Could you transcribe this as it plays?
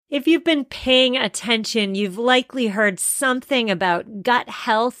If you've been paying attention, you've likely heard something about gut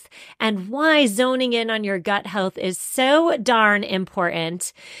health and why zoning in on your gut health is so darn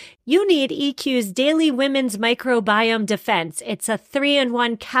important. You need EQ's Daily Women's Microbiome Defense. It's a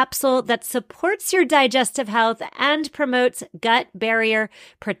 3-in-1 capsule that supports your digestive health and promotes gut barrier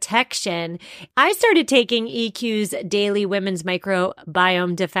protection. I started taking EQ's Daily Women's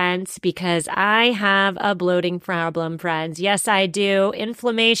Microbiome Defense because I have a bloating problem, friends. Yes, I do.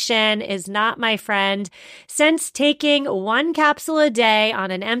 Inflammation is not my friend. Since taking 1 capsule a day on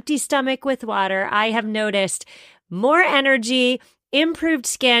an empty stomach with water, I have noticed more energy, improved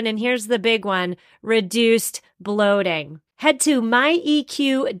skin, and here's the big one, reduced bloating. Head to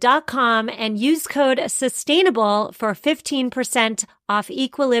myeq.com and use code SUSTAINABLE for 15% off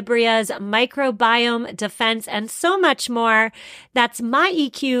Equilibria's microbiome defense and so much more. That's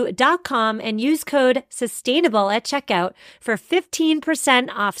myeq.com and use code SUSTAINABLE at checkout for 15%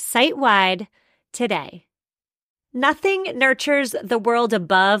 off site-wide today. Nothing nurtures the world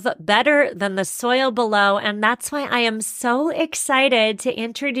above better than the soil below, and that's why I am so excited to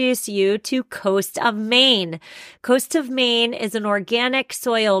introduce you to Coast of Maine. Coast of Maine is an organic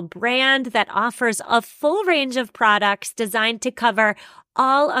soil brand that offers a full range of products designed to cover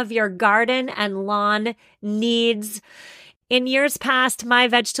all of your garden and lawn needs. In years past, my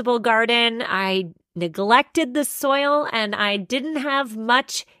vegetable garden, I neglected the soil and I didn't have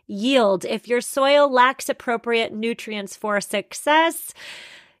much yield. If your soil lacks appropriate nutrients for success,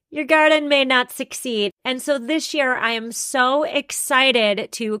 your garden may not succeed. And so this year, I am so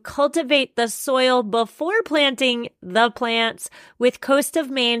excited to cultivate the soil before planting the plants with Coast of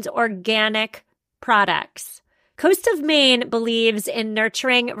Maine's organic products. Coast of Maine believes in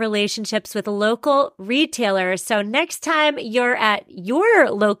nurturing relationships with local retailers. So next time you're at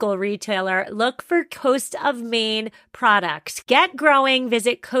your local retailer, look for Coast of Maine products. Get growing.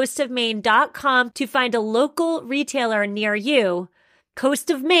 Visit coastofmaine.com to find a local retailer near you.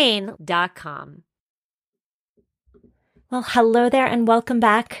 coastofmaine.com. Well, hello there and welcome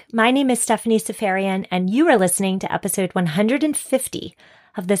back. My name is Stephanie Safarian, and you are listening to episode 150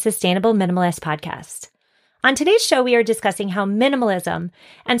 of the Sustainable Minimalist podcast. On today's show, we are discussing how minimalism,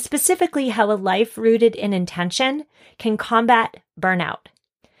 and specifically how a life rooted in intention, can combat burnout.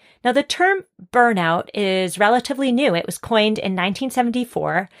 Now, the term burnout is relatively new. It was coined in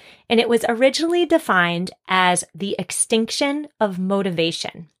 1974, and it was originally defined as the extinction of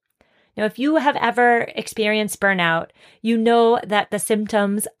motivation. Now, if you have ever experienced burnout, you know that the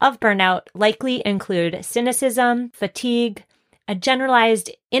symptoms of burnout likely include cynicism, fatigue, a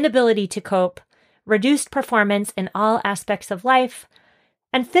generalized inability to cope, reduced performance in all aspects of life,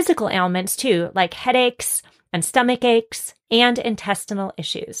 and physical ailments too, like headaches and stomach aches and intestinal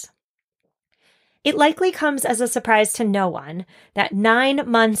issues. It likely comes as a surprise to no one that 9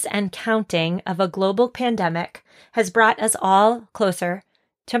 months and counting of a global pandemic has brought us all closer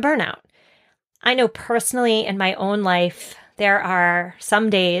to burnout. I know personally in my own life, there are some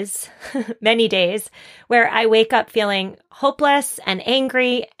days, many days, where I wake up feeling hopeless and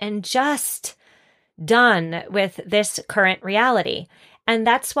angry and just done with this current reality. And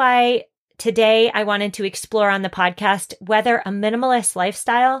that's why today I wanted to explore on the podcast whether a minimalist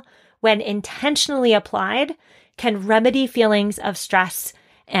lifestyle, when intentionally applied, can remedy feelings of stress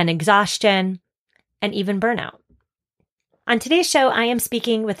and exhaustion and even burnout. On today's show, I am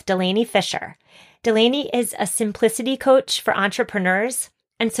speaking with Delaney Fisher. Delaney is a simplicity coach for entrepreneurs.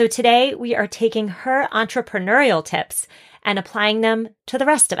 And so today we are taking her entrepreneurial tips and applying them to the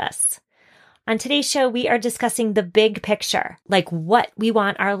rest of us. On today's show, we are discussing the big picture, like what we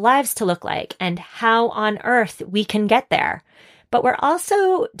want our lives to look like and how on earth we can get there. But we're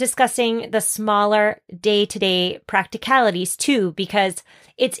also discussing the smaller day-to-day practicalities too, because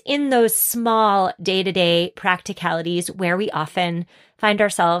it's in those small day-to-day practicalities where we often find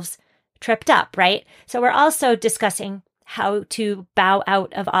ourselves tripped up, right? So we're also discussing how to bow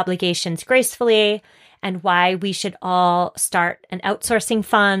out of obligations gracefully and why we should all start an outsourcing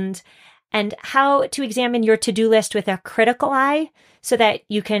fund, and how to examine your to-do list with a critical eye so that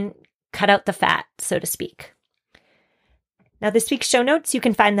you can cut out the fat, so to speak. Now, this week's show notes, you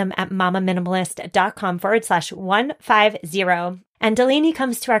can find them at mamaminimalist.com/150. And Delaney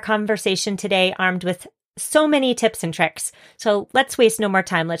comes to our conversation today armed with so many tips and tricks. So let's waste no more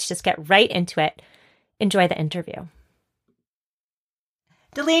time. Let's just get right into it. Enjoy the interview.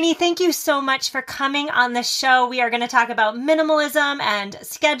 Delaney, thank you so much for coming on the show. We are going to talk about minimalism and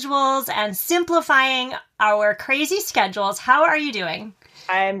schedules and simplifying our crazy schedules. How are you doing?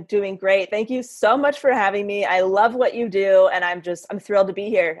 I'm doing great. Thank you so much for having me. I love what you do, and I'm thrilled to be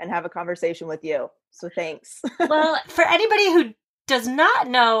here and have a conversation with you. So thanks. Well, for anybody who does not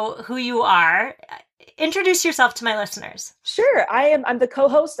know who you are, introduce yourself to my listeners. Sure. I'm the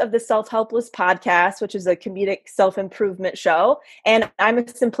co-host of the Self-Helpless podcast, which is a comedic self-improvement show. And I'm a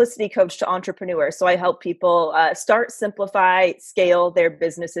simplicity coach to entrepreneurs. So I help people start, simplify, scale their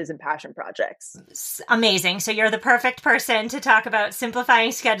businesses and passion projects. Amazing. So you're the perfect person to talk about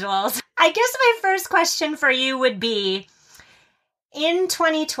simplifying schedules. I guess my first question for you would be, in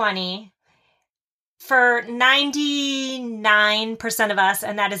 2020, for 99% of us,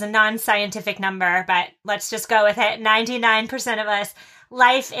 and that is a non-scientific number, but let's just go with it, 99% of us,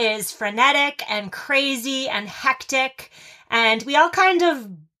 life is frenetic and crazy and hectic, and we all kind of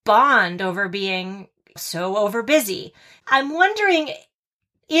bond over being so overbusy. I'm wondering,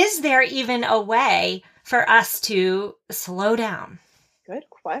 is there even a way for us to slow down? Good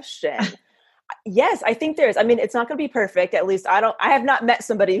question. Yes, I think there is. I mean, it's not going to be perfect. At least I have not met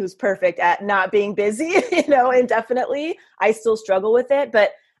somebody who's perfect at not being busy, indefinitely. I still struggle with it,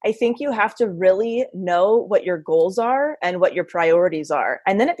 but I think you have to really know what your goals are and what your priorities are.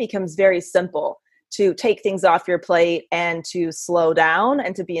 And then it becomes very simple to take things off your plate and to slow down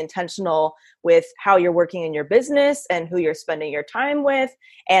and to be intentional with how you're working in your business and who you're spending your time with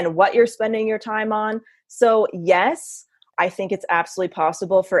and what you're spending your time on. So yes, I think it's absolutely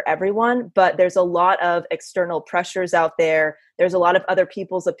possible for everyone, but there's a lot of external pressures out there. There's a lot of other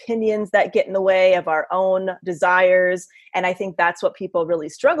people's opinions that get in the way of our own desires. And I think that's what people really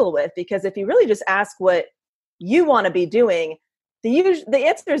struggle with, because if you really just ask what you want to be doing, the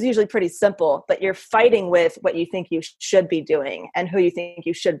answer is usually pretty simple, but you're fighting with what you think you should be doing and who you think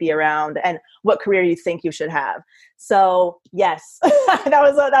you should be around and what career you think you should have. So yes, that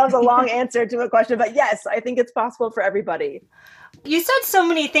was a long answer to a question, but yes, I think it's possible for everybody. You said so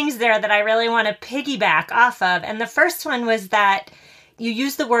many things there that I really want to piggyback off of. And the first one was that you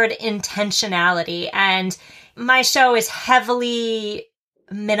used the word intentionality, and my show is heavily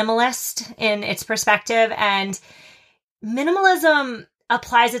minimalist in its perspective, and minimalism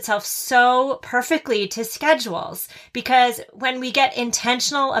applies itself so perfectly to schedules, because when we get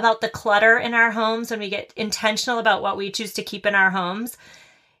intentional about the clutter in our homes, when we get intentional about what we choose to keep in our homes,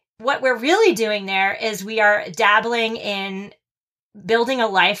 what we're really doing there is we are dabbling in building a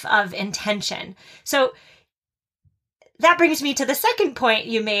life of intention. So that brings me to the second point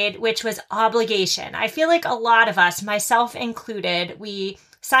you made, which was obligation. I feel like a lot of us, myself included, we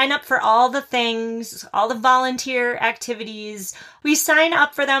sign up for all the things, all the volunteer activities. We sign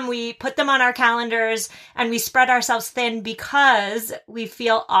up for them, we put them on our calendars, and we spread ourselves thin because we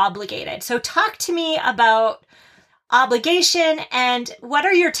feel obligated. So talk to me about obligation, and what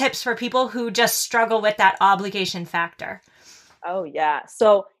are your tips for people who just struggle with that obligation factor? Oh yeah.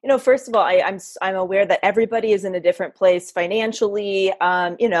 So, first of all, I'm aware that everybody is in a different place financially.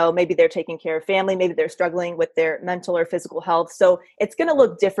 Maybe they're taking care of family, maybe they're struggling with their mental or physical health. So it's going to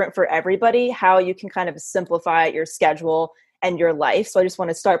look different for everybody, how you can kind of simplify your schedule and your life. So I just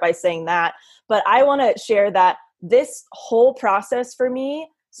want to start by saying that. But I want to share that this whole process for me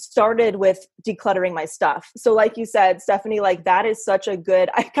started with decluttering my stuff. So like you said, Stephanie, like that is such a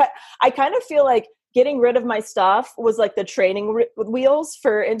good, I kind of feel like getting rid of my stuff was like the training wheels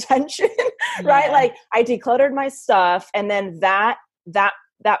for intention, right? Yeah. Like I decluttered my stuff, and then that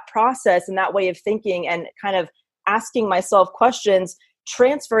process and that way of thinking and kind of asking myself questions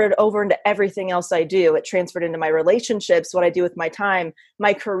transferred over into everything else I do. It transferred into my relationships, what I do with my time,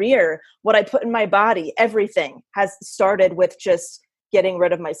 my career, what I put in my body. Everything has started with just getting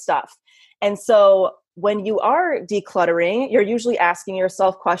rid of my stuff. And so when you are decluttering, you're usually asking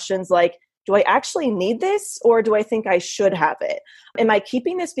yourself questions like, do I actually need this, or do I think I should have it? Am I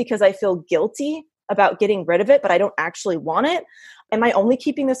keeping this because I feel guilty about getting rid of it, but I don't actually want it? Am I only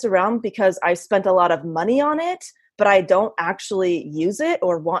keeping this around because I spent a lot of money on it, but I don't actually use it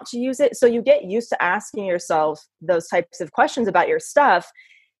or want to use it? So you get used to asking yourself those types of questions about your stuff.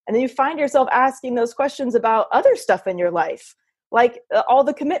 And then you find yourself asking those questions about other stuff in your life, like all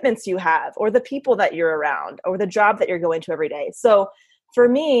the commitments you have, or the people that you're around, or the job that you're going to every day. So for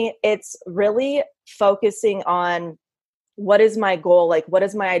me, it's really focusing on what is my goal, like what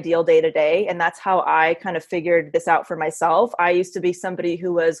is my ideal day to day. And that's how I kind of figured this out for myself. I used to be somebody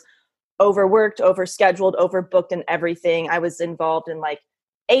who was overworked, overscheduled, overbooked and everything. I was involved in like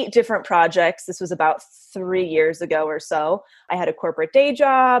 8 different projects. This was about 3 years ago or so. I had a corporate day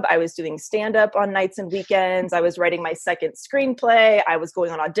job. I was doing stand-up on nights and weekends. I was writing my second screenplay. I was going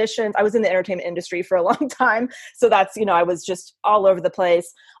on auditions. I was in the entertainment industry for a long time. So that's, I was just all over the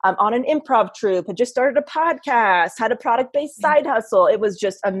place. On an improv troupe, had just started a podcast, had a product-based side hustle. It was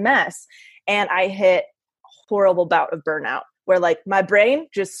just a mess. And I hit a horrible bout of burnout. where like my brain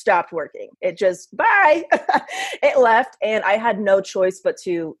just stopped working. It just, bye, it left. And I had no choice but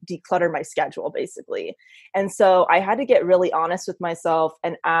to declutter my schedule basically. And so I had to get really honest with myself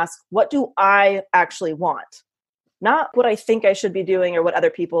and ask, what do I actually want? Not what I think I should be doing or what other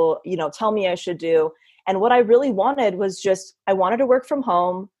people, tell me I should do. And what I really wanted was just, I wanted to work from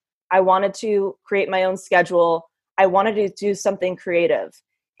home. I wanted to create my own schedule. I wanted to do something creative.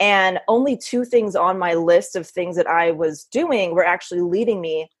 And only 2 things on my list of things that I was doing were actually leading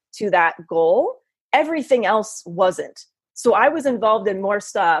me to that goal. Everything else wasn't. So I was involved in more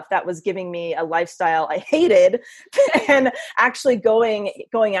stuff that was giving me a lifestyle I hated and actually going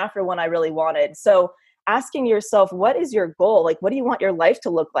after one I really wanted. So asking yourself, what is your goal? Like, what do you want your life to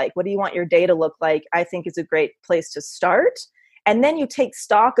look like? What do you want your day to look like? I think is a great place to start. And then you take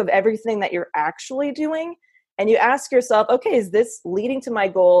stock of everything that you're actually doing and you ask yourself, okay, is this leading to my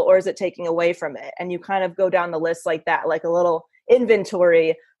goal or is it taking away from it? And you kind of go down the list like that, like a little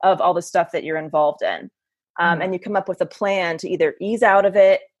inventory of all the stuff that you're involved in. And you come up with a plan to either ease out of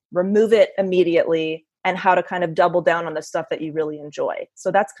it, remove it immediately, and how to kind of double down on the stuff that you really enjoy.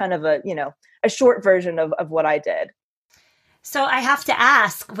 So that's kind of a short version of what I did. So I have to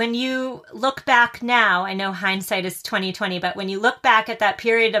ask, when you look back now, I know hindsight is 20/20, but when you look back at that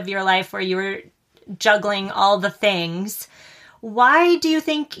period of your life where you were juggling all the things, why do you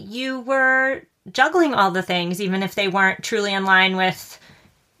think you were juggling all the things, even if they weren't truly in line with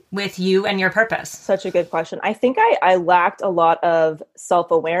you and your purpose? Such a good question. I think I lacked a lot of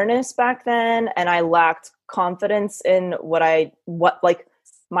self-awareness back then, and I lacked confidence in what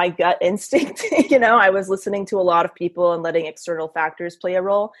my gut instinct. I was listening to a lot of people and letting external factors play a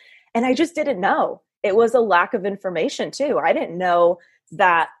role, and I just didn't know. It was a lack of information too. I didn't know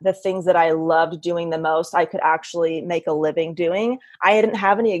that the things that I loved doing the most, I could actually make a living doing. I didn't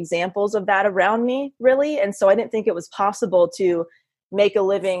have any examples of that around me, really, and so I didn't think it was possible to make a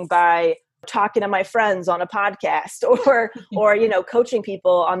living by talking to my friends on a podcast or coaching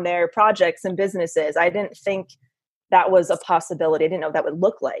people on their projects and businesses. I didn't think that was a possibility. I didn't know what that would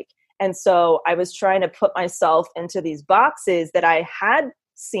look like. And so I was trying to put myself into these boxes that I had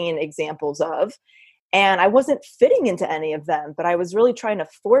seen examples of, and I wasn't fitting into any of them, but I was really trying to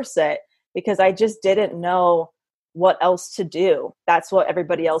force it because I just didn't know what else to do. That's what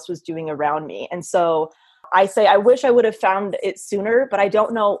everybody else was doing around me. And so I say, I wish I would have found it sooner, but I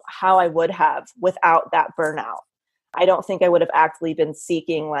don't know how I would have without that burnout. I don't think I would have actively been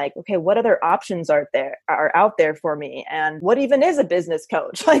seeking like, okay, what other options are out there for me? And what even is a business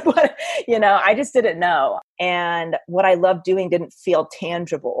coach? Like what, I just didn't know. And what I loved doing didn't feel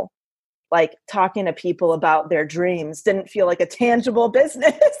tangible. Like talking to people about their dreams didn't feel like a tangible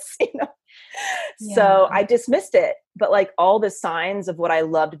business, Yeah. So I dismissed it. But like all the signs of what I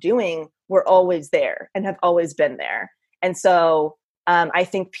loved doing were always there and have always been there. And so I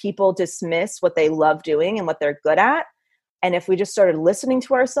think people dismiss what they love doing and what they're good at. And if we just started listening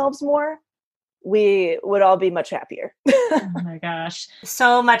to ourselves more, we would all be much happier. Oh my gosh.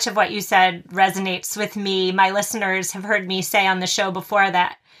 So much of what you said resonates with me. My listeners have heard me say on the show before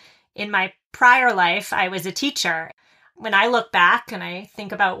that in my prior life, I was a teacher. When I look back and I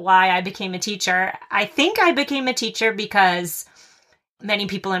think about why I became a teacher, I think I became a teacher because many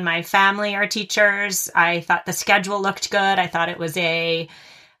people in my family are teachers. I thought the schedule looked good. I thought it was a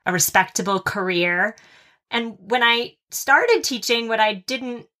respectable career. And when I started teaching, what I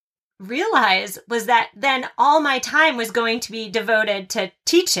didn't realize was that then all my time was going to be devoted to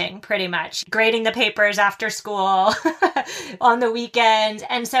teaching, pretty much grading the papers after school on the weekends.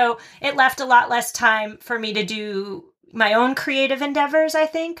 And so it left a lot less time for me to do my own creative endeavors, I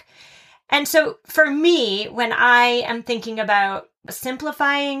think. And so for me, when I am thinking about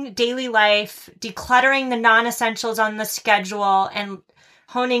simplifying daily life, decluttering the non-essentials on the schedule, and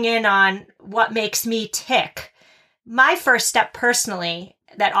honing in on what makes me tick, my first step personally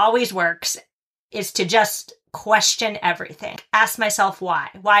that always works is to just question everything. Ask myself why.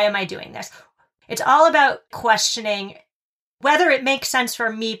 Why am I doing this? It's all about questioning whether it makes sense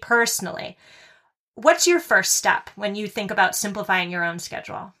for me personally. What's your first step when you think about simplifying your own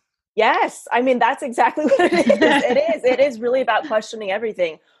schedule? Yes. I mean, that's exactly what it is. It is really about questioning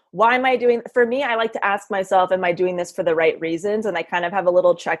everything. Why am I doing, for me, I like to ask myself, am I doing this for the right reasons? And I kind of have a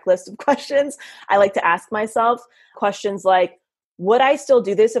little checklist of questions. I like to ask myself questions like, would I still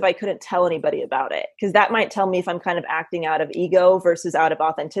do this if I couldn't tell anybody about it? Because that might tell me if I'm kind of acting out of ego versus out of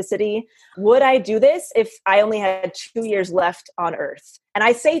authenticity. Would I do this if I only had 2 years left on earth? And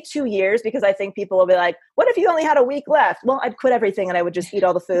I say 2 years because I think people will be like, what if you only had a week left? Well, I'd quit everything and I would just eat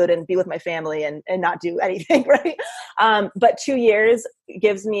all the food and be with my family and not do anything, right? But 2 years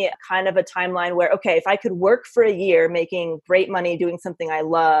gives me kind of a timeline where, okay, if I could work for a year making great money doing something I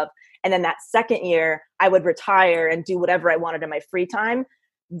love, and then that second year, I would retire and do whatever I wanted in my free time.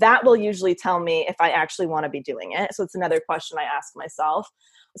 That will usually tell me if I actually want to be doing it. So it's another question I ask myself.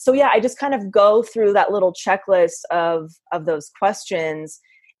 So yeah, I just kind of go through that little checklist of those questions,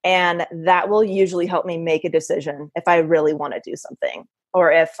 and that will usually help me make a decision if I really want to do something,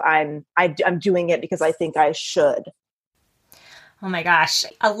 or if I'm doing it because I think I should. Oh my gosh,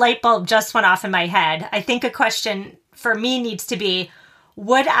 a light bulb just went off in my head. I think a question for me needs to be,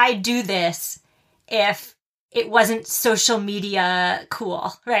 would I do this if it wasn't social media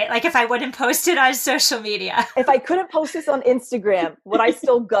cool, right? Like if I wouldn't post it on social media. If I couldn't post this on Instagram, would I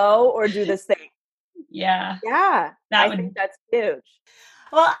still go or do this thing? Yeah. Yeah. I think that's huge.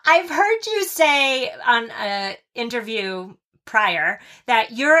 Well, I've heard you say on an interview prior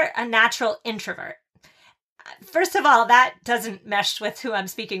that you're a natural introvert. First of all, that doesn't mesh with who I'm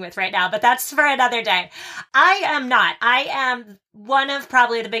speaking with right now, but that's for another day. I am not. I am one of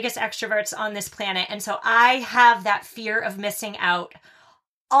probably the biggest extroverts on this planet. And so I have that fear of missing out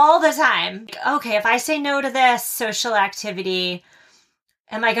all the time. Okay, if I say no to this social activity,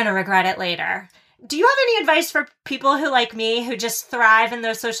 am I going to regret it later? Do you have any advice for people who, like me, who just thrive in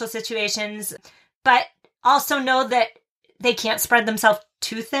those social situations, but also know that they can't spread themselves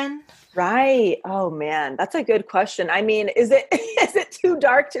too thin? Right. Oh man, that's a good question. I mean, is it too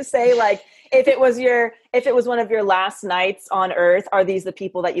dark to say, like, if it was one of your last nights on earth, are these the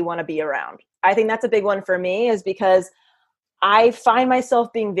people that you want to be around? I think that's a big one for me, is because I find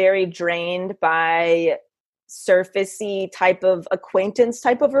myself being very drained by surfacey type of acquaintance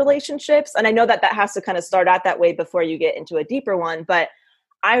type of relationships. And I know that has to kind of start out that way before you get into a deeper one, but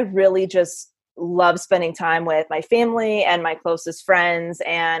I really just love spending time with my family and my closest friends.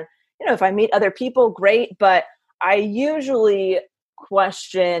 And if I meet other people, great. But I usually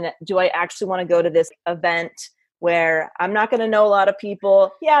question, do I actually want to go to this event where I'm not going to know a lot of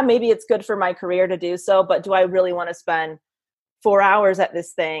people? Yeah, maybe it's good for my career to do so, but do I really want to spend 4 hours at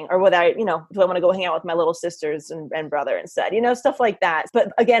this thing? Or do I want to go hang out with my little sisters and brother instead? Stuff like that.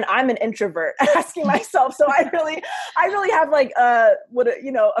 But again, I'm an introvert asking myself. So I really have like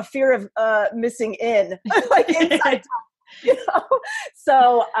a fear of missing in, like inside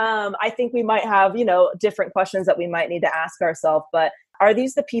So I think we might have, different questions that we might need to ask ourselves. But are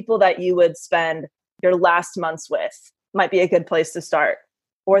these the people that you would spend your last months with? Might be a good place to start.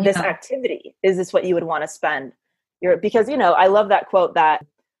 Or this activity, is this what you would want to spend? Because I love that quote that,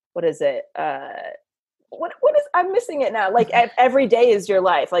 what is it? What is, I'm missing it now. Like every day is your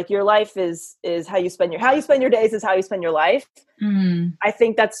life. Like your life is how you spend your days is how you spend your life. Mm. I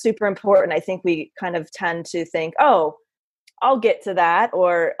think that's super important. I think we kind of tend to think, oh, I'll get to that.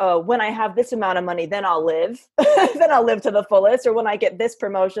 Or when I have this amount of money, then I'll live. Then I'll live to the fullest. Or when I get this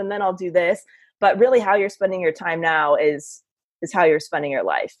promotion, then I'll do this. But really how you're spending your time now is how you're spending your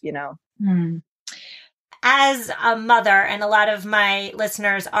life, Mm. As a mother, and a lot of my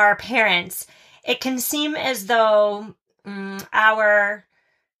listeners are parents, it can seem as though our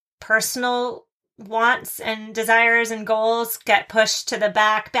personal wants and desires and goals get pushed to the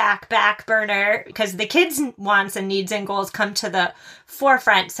back burner because the kids' wants and needs and goals come to the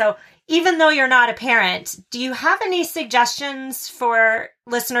forefront. So even though you're not a parent, do you have any suggestions for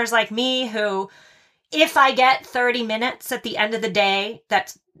listeners like me who, if I get 30 minutes at the end of the day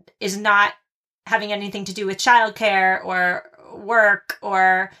that is not having anything to do with childcare or work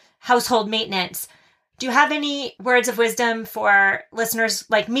or household maintenance, do you have any words of wisdom for listeners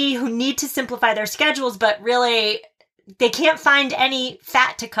like me who need to simplify their schedules, but really they can't find any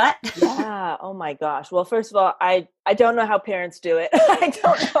fat to cut? Yeah. Oh my gosh. Well, first of all, I don't know how parents do it. I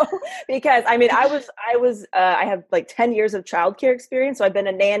don't know, because I have like 10 years of childcare experience. So I've been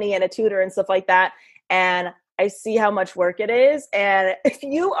a nanny and a tutor and stuff like that. And I see how much work it is. And if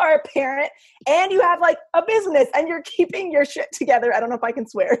you are a parent and you have like a business and you're keeping your shit together, I don't know if I can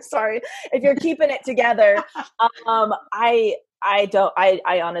swear, sorry. If you're keeping it together, I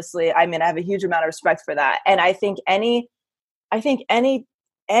honestly, I have a huge amount of respect for that. And I think any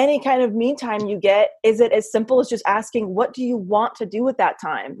kind of me time you get, is it as simple as just asking, what do you want to do with that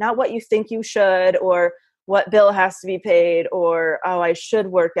time? Not what you think you should, or what bill has to be paid, or, oh, I should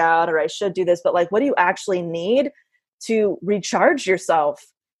work out, or I should do this, but like, what do you actually need to recharge yourself?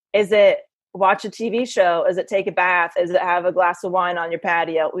 Is it watch a TV show? Is it take a bath? Is it have a glass of wine on your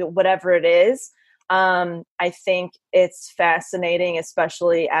patio? Whatever it is. I think it's fascinating,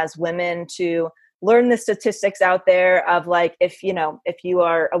 especially as women, to learn the statistics out there of like, if you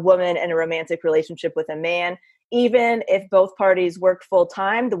are a woman in a romantic relationship with a man, even if both parties work full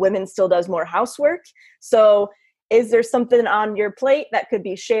time, the woman still does more housework. So is there something on your plate that could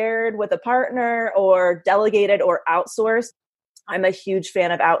be shared with a partner or delegated or outsourced? I'm a huge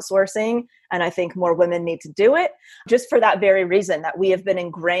fan of outsourcing, and I think more women need to do it just for that very reason, that we have been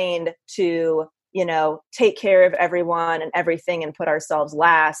ingrained to, take care of everyone and everything and put ourselves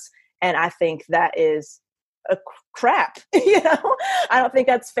last. And I think that is a crap. I don't think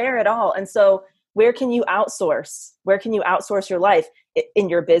that's fair at all. And so where can you outsource? Where can you outsource your life? In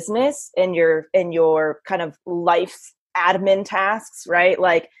your business, in your kind of life admin tasks, right?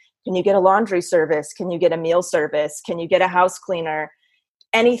 Like, can you get a laundry service? Can you get a meal service? Can you get a house cleaner?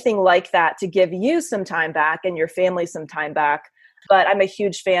 Anything like that to give you some time back and your family some time back. But I'm a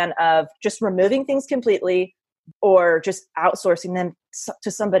huge fan of just removing things completely or just outsourcing them to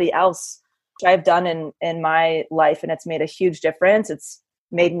somebody else, which I've done in my life, and it's made a huge difference. It's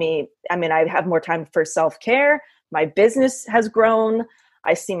made me, I have more time for self-care. My business has grown.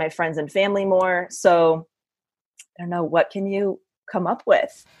 I see my friends and family more. So I don't know, what can you come up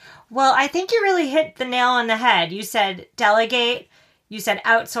with? Well, I think you really hit the nail on the head. You said delegate, you said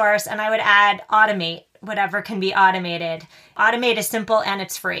outsource, and I would add automate. Whatever can be automated. Automate is simple and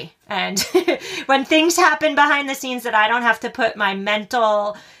it's free. And when things happen behind the scenes that I don't have to put my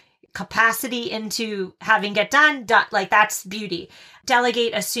mental capacity into having get done, like that's beauty.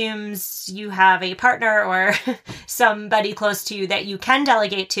 Delegate assumes you have a partner or somebody close to you that you can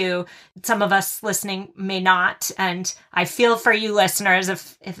delegate to. Some of us listening may not. And I feel for you listeners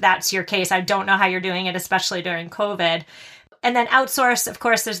if that's your case. I don't know how you're doing it, especially during COVID. And then outsource, of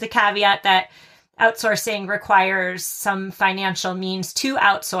course, there's the caveat that outsourcing requires some financial means to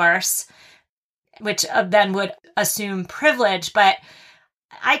outsource, which then would assume privilege. But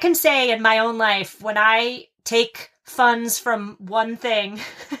I can say in my own life, when I take funds from one thing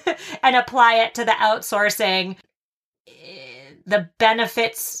and apply it to the outsourcing, the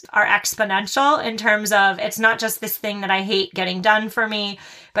benefits are exponential in terms of it's not just this thing that I hate getting done for me,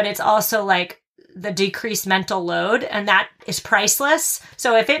 but it's also like the decreased mental load, and that is priceless.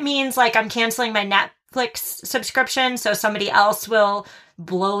 So if it means like I'm canceling my Netflix subscription so somebody else will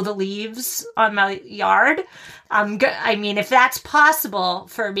blow the leaves on my yard, if that's possible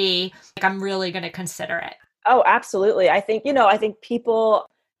for me, like, I'm really going to consider it. Oh, absolutely. I think people,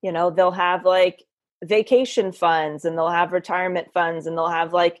 they'll have like vacation funds and they'll have retirement funds and they'll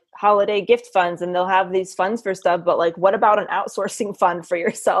have like holiday gift funds and they'll have these funds for stuff. But like, what about an outsourcing fund for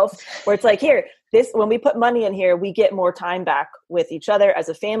yourself where it's like, when we put money in here, we get more time back with each other as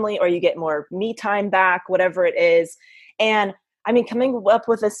a family, or you get more me time back, whatever it is. And coming up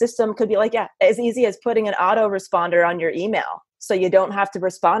with a system could be like, as easy as putting an autoresponder on your email. So you don't have to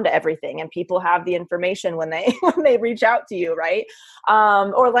respond to everything and people have the information when they reach out to you, right?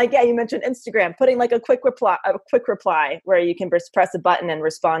 Or like, you mentioned Instagram, putting like a quick reply where you can just press a button and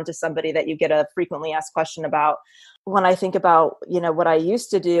respond to somebody that you get a frequently asked question about. When I think about, what I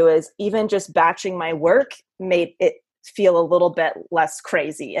used to do is even just batching my work made it feel a little bit less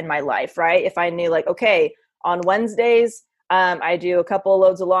crazy in my life, right? If I knew like, okay, on Wednesdays, I do a couple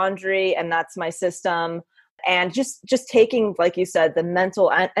loads of laundry and that's my system. And just taking, like you said, the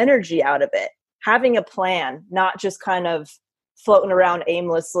mental energy out of it, having a plan, not just kind of floating around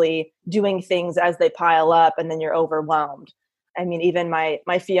aimlessly, doing things as they pile up and then you're overwhelmed. Even my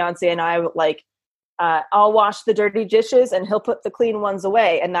fiance and I, like, I'll wash the dirty dishes and he'll put the clean ones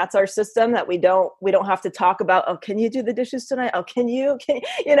away. And that's our system, that we don't have to talk about, oh, can you do the dishes tonight? Oh, can you,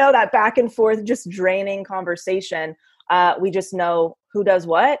 that back and forth, just draining conversation. We just know who does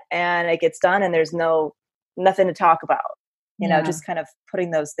what and it gets done and there's nothing to talk about, just kind of putting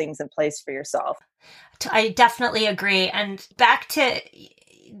those things in place for yourself. I definitely agree. And back to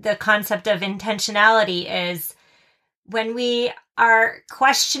the concept of intentionality is when we are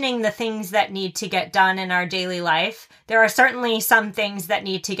questioning the things that need to get done in our daily life, there are certainly some things that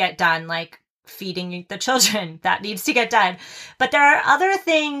need to get done, like feeding the children, that needs to get done. But there are other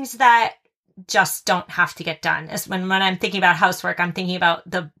things that just don't have to get done. When I'm thinking about housework, I'm thinking about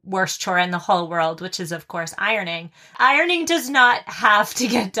the worst chore in the whole world, which is, of course, ironing. Ironing does not have to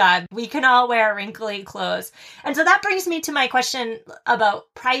get done. We can all wear wrinkly clothes. And so that brings me to my question about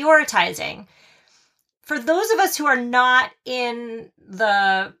prioritizing. For those of us who are not in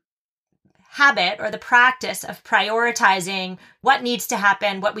the habit or the practice of prioritizing what needs to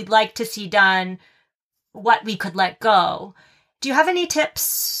happen, what we'd like to see done, what we could let go, Do you have any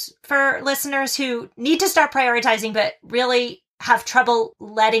tips for listeners who need to start prioritizing, but really have trouble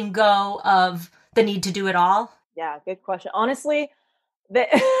letting go of the need to do it all? Yeah, good question. Honestly,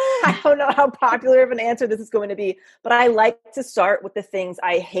 I don't know how popular of an answer this is going to be, but I like to start with the things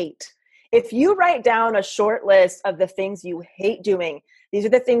I hate. If you write down a short list of the things you hate doing, these are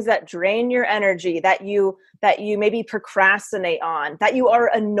the things that drain your energy, that you maybe procrastinate on, that you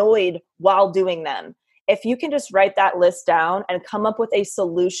are annoyed while doing them. If you can just write that list down and come up with a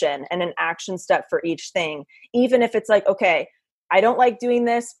solution and an action step for each thing, even if it's like, okay, I don't like doing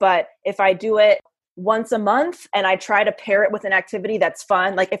this, but if I do it once a month and I try to pair it with an activity that's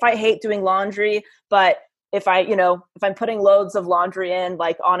fun, like if I hate doing laundry, but if I'm putting loads of laundry in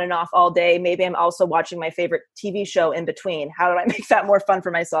like on and off all day, maybe I'm also watching my favorite TV show in between. How do I make that more fun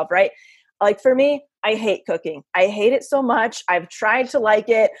for myself, right? Like for me, I hate cooking. I hate it so much. I've tried to like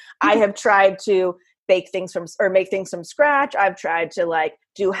it. I have tried to make things from scratch. I've tried to like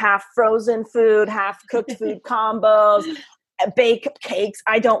do half frozen food, half cooked food combos, bake cakes.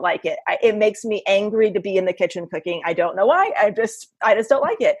 I don't like it. It makes me angry to be in the kitchen cooking. I don't know why. I just don't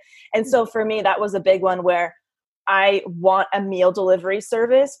like it. And so for me, that was a big one where I want a meal delivery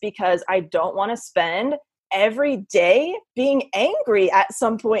service because I don't want to spend every day being angry at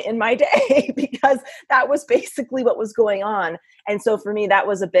some point in my day because that was basically what was going on. And so for me, that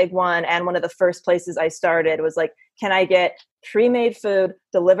was a big one. And one of the first places I started was like, can I get pre-made food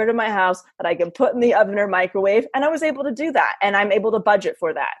delivered to my house that I can put in the oven or microwave? And I was able to do that. And I'm able to budget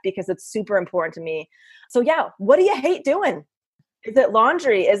for that because it's super important to me. So yeah, what do you hate doing? Is it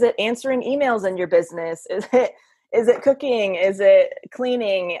laundry? Is it answering emails in your business? Is it cooking? Is it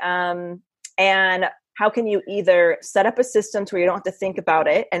cleaning? And how can you either set up a system to where you don't have to think about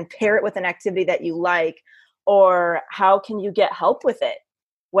it and pair it with an activity that you like, or how can you get help with it?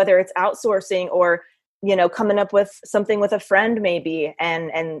 Whether it's outsourcing or, coming up with something with a friend maybe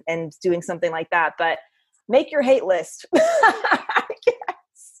and doing something like that. But make your hate list, I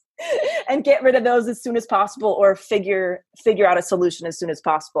guess, and get rid of those as soon as possible, or figure out a solution as soon as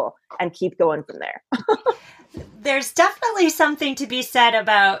possible and keep going from there. There's definitely something to be said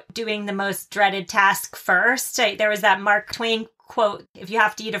about doing the most dreaded task first. There was that Mark Twain quote, if you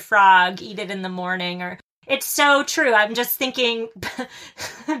have to eat a frog, eat it in the morning. Or it's so true. I'm just thinking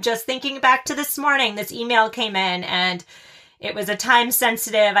back to this morning, this email came in and it was a time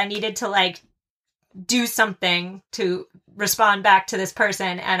sensitive. I needed to do something to respond back to this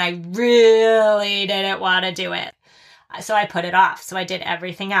person. And I really didn't want to do it. So I put it off. So I did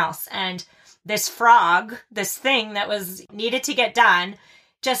everything else. And this frog, this thing that was needed to get done,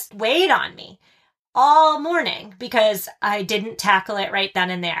 just weighed on me all morning because I didn't tackle it right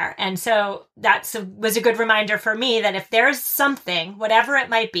then and there. And so was a good reminder for me that if there's something, whatever it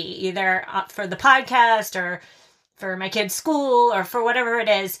might be, either for the podcast or for my kids' school or for whatever it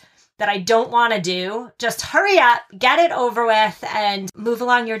is that I don't want to do, just hurry up, get it over with, and move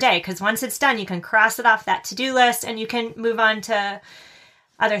along your day. Because once it's done, you can cross it off that to-do list and you can move on to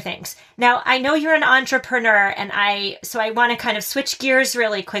other things. Now, I know you're an entrepreneur, and so I want to kind of switch gears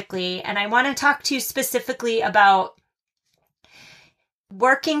really quickly, and I want to talk to you specifically about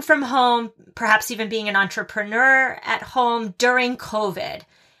working from home, perhaps even being an entrepreneur at home during COVID.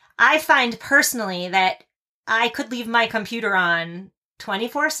 I find personally that I could leave my computer on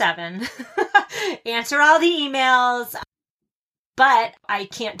 24/7, answer all the emails, but I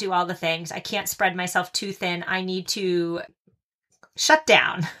can't do all the things. I can't spread myself too thin. I need to shut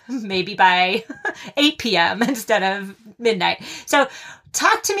down maybe by 8 p.m. instead of midnight. So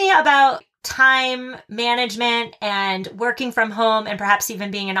talk to me about time management and working from home and perhaps even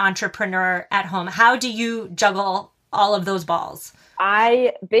being an entrepreneur at home. How do you juggle all of those balls?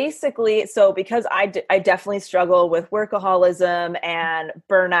 Because I definitely struggle with workaholism and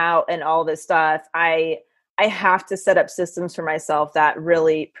burnout and all this stuff, I have to set up systems for myself that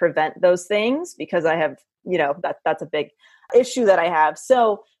really prevent those things because I have, that's a big issue that I have.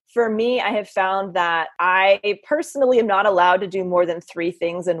 So for me, I have found that I personally am not allowed to do more than 3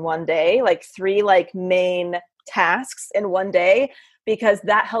 things in one day, like 3 main tasks in one day, because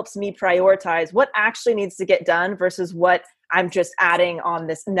that helps me prioritize what actually needs to get done versus what I'm just adding on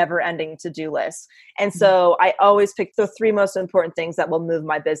this never-ending to-do list. And so I always pick the 3 most important things that will move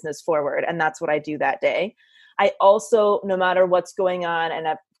my business forward. And that's what I do that day. I also, no matter what's going on, and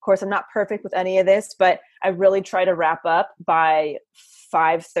of course, I'm not perfect with any of this, but I really try to wrap up by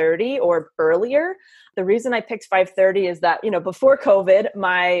 5:30 or earlier. The reason I picked 5:30 is that, before COVID,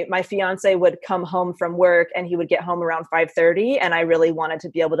 my fiance would come home from work and he would get home around 5:30. And I really wanted to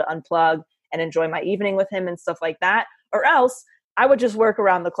be able to unplug and enjoy my evening with him and stuff like that. Or else I would just work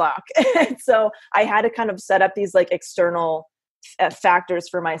around the clock. And so I had to kind of set up these external factors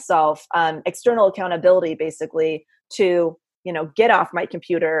for myself, external accountability, basically, to, get off my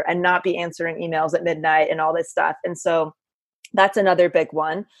computer and not be answering emails at midnight and all this stuff. And so that's another big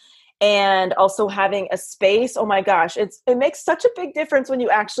one. And also having a space. Oh my gosh, it makes such a big difference when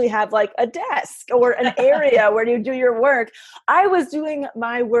you actually have like a desk or an area where you do your work. I was doing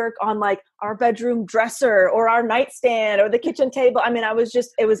my work on like our bedroom dresser or our nightstand or the kitchen table. I mean,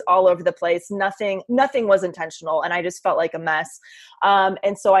 it was all over the place. Nothing was intentional. And I just felt like a mess.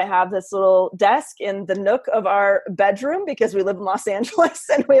 And so I have this little desk in the nook of our bedroom because we live in Los Angeles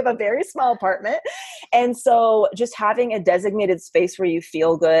and we have a very small apartment. And so just having a designated space where you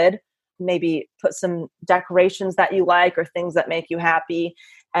feel good, maybe put some decorations that you like or things that make you happy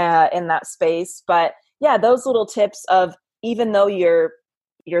in that space. But yeah, those little tips of, even though you're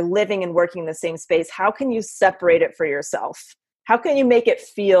living and working in the same space, how can you separate it for yourself? How can you make it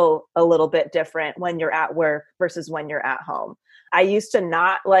feel a little bit different when you're at work versus when you're at home? I used to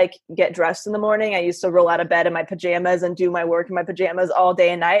not like get dressed in the morning. I used to roll out of bed in my pajamas and do my work in my pajamas all day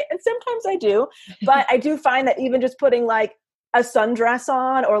and night. And sometimes I do, but I do find that even just putting like a sundress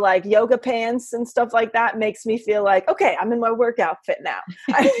on or like yoga pants and stuff like that makes me feel like, okay, I'm in my work outfit now.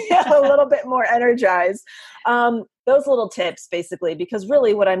 I feel a little bit more energized. Those little tips, basically, because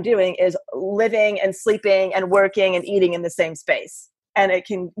really what I'm doing is living and sleeping and working and eating in the same space. And it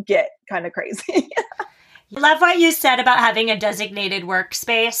can get kind of crazy. Love what you said about having a designated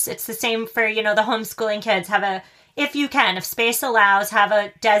workspace. It's the same for, the homeschooling kids. If you can, if space allows, have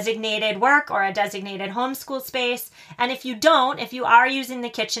a designated work or a designated homeschool space. And if you are using the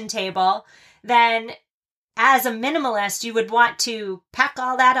kitchen table, then as a minimalist, you would want to pack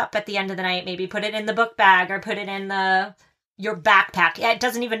all that up at the end of the night, maybe put it in the book bag or put it in your backpack. It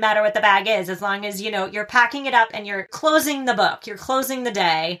doesn't even matter what the bag is, as long as, you're packing it up and you're closing the book, you're closing the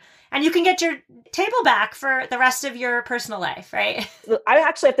day. And you can get your table back for the rest of your personal life, right? I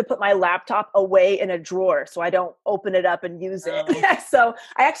actually have to put my laptop away in a drawer so I don't open it up and use it. Oh. So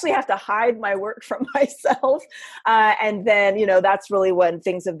I actually have to hide my work from myself. And then, that's really when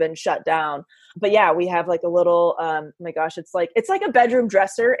things have been shut down. But yeah, we have like a little, my gosh, it's like a bedroom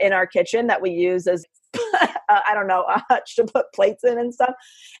dresser in our kitchen that we use as, I don't know, a hutch to put plates in and stuff.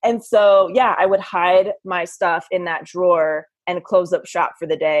 And so, yeah, I would hide my stuff in that drawer and close up shop for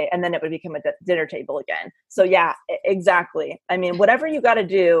the day. And then it would become a dinner table again. So yeah, exactly. I mean, whatever you got to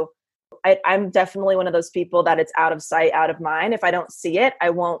do, I'm definitely one of those people that it's out of sight, out of mind. If I don't see it,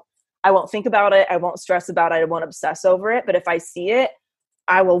 I won't think about it. I won't stress about it. I won't obsess over it. But if I see it,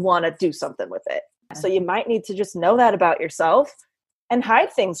 I will want to do something with it. So you might need to just know that about yourself and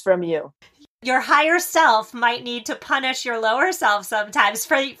hide things from you. Your higher self might need to punish your lower self sometimes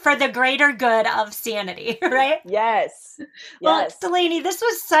for the greater good of sanity, right? Yes. Well, Delaney, this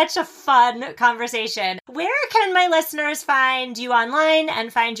was such a fun conversation. Where can my listeners find you online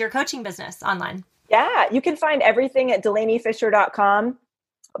and find your coaching business online? Yeah, you can find everything at DelaneyFisher.com.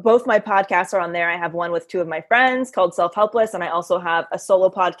 Both my podcasts are on there. I have one with two of my friends called Self-Helpless, and I also have a solo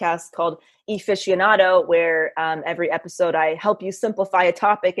podcast called Efficionado, where every episode I help you simplify a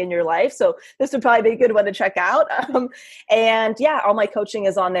topic in your life. So this would probably be a good one to check out. And yeah, all my coaching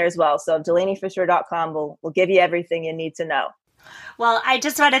is on there as well. So DelaneyFisher.com will give you everything you need to know. Well, I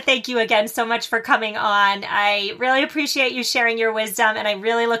just want to thank you again so much for coming on. I really appreciate you sharing your wisdom, and I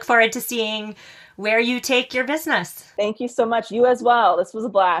really look forward to seeing where you take your business. Thank you so much. You as well. This was a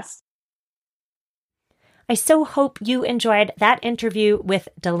blast. I so hope you enjoyed that interview with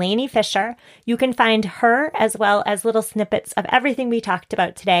Delaney Fisher. You can find her as well as little snippets of everything we talked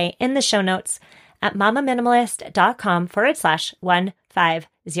about today in the show notes at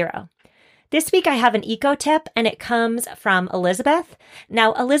mamaminimalist.com/150. This week I have an eco tip, and it comes from Elizabeth.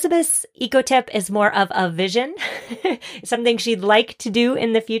 Now, Elizabeth's eco tip is more of a vision, something she'd like to do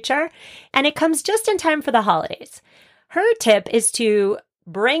in the future, and it comes just in time for the holidays. Her tip is to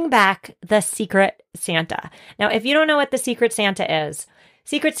bring back the Secret Santa. Now, if you don't know what the Secret Santa is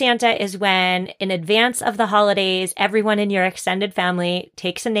when, in advance of the holidays, everyone in your extended family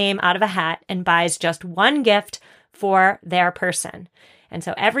takes a name out of a hat and buys just one gift for their person. And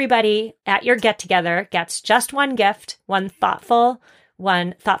so everybody at your get-together gets just one gift, one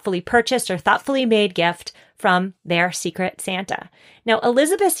thoughtfully purchased or thoughtfully made gift from their Secret Santa. Now,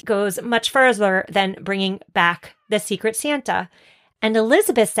 Elizabeth goes much further than bringing back the Secret Santa. And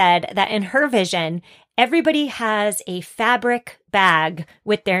Elizabeth said that in her vision, everybody has a fabric bag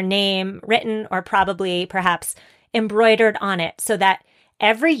with their name written or perhaps embroidered on it, so that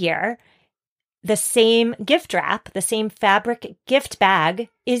every year the same gift wrap, the same fabric gift bag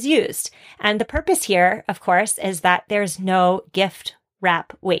is used. And the purpose here, of course, is that there's no gift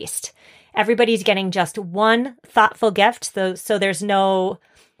wrap waste. Everybody's getting just one thoughtful gift, so there's no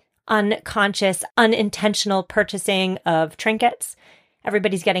unconscious, unintentional purchasing of trinkets.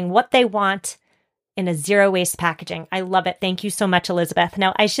 Everybody's getting what they want in a zero waste packaging. I love it. Thank you so much, Elizabeth.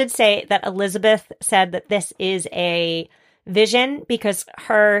 Now, I should say that Elizabeth said that this is a vision because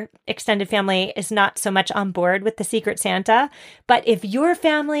her extended family is not so much on board with the Secret Santa. But if your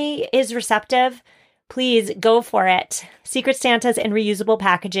family is receptive, please go for it. Secret Santas in reusable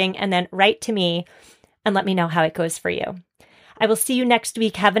packaging, and then write to me and let me know how it goes for you. I will see you next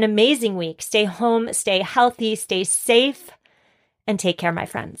week. Have an amazing week. Stay home, stay healthy, stay safe, and take care, my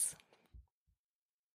friends.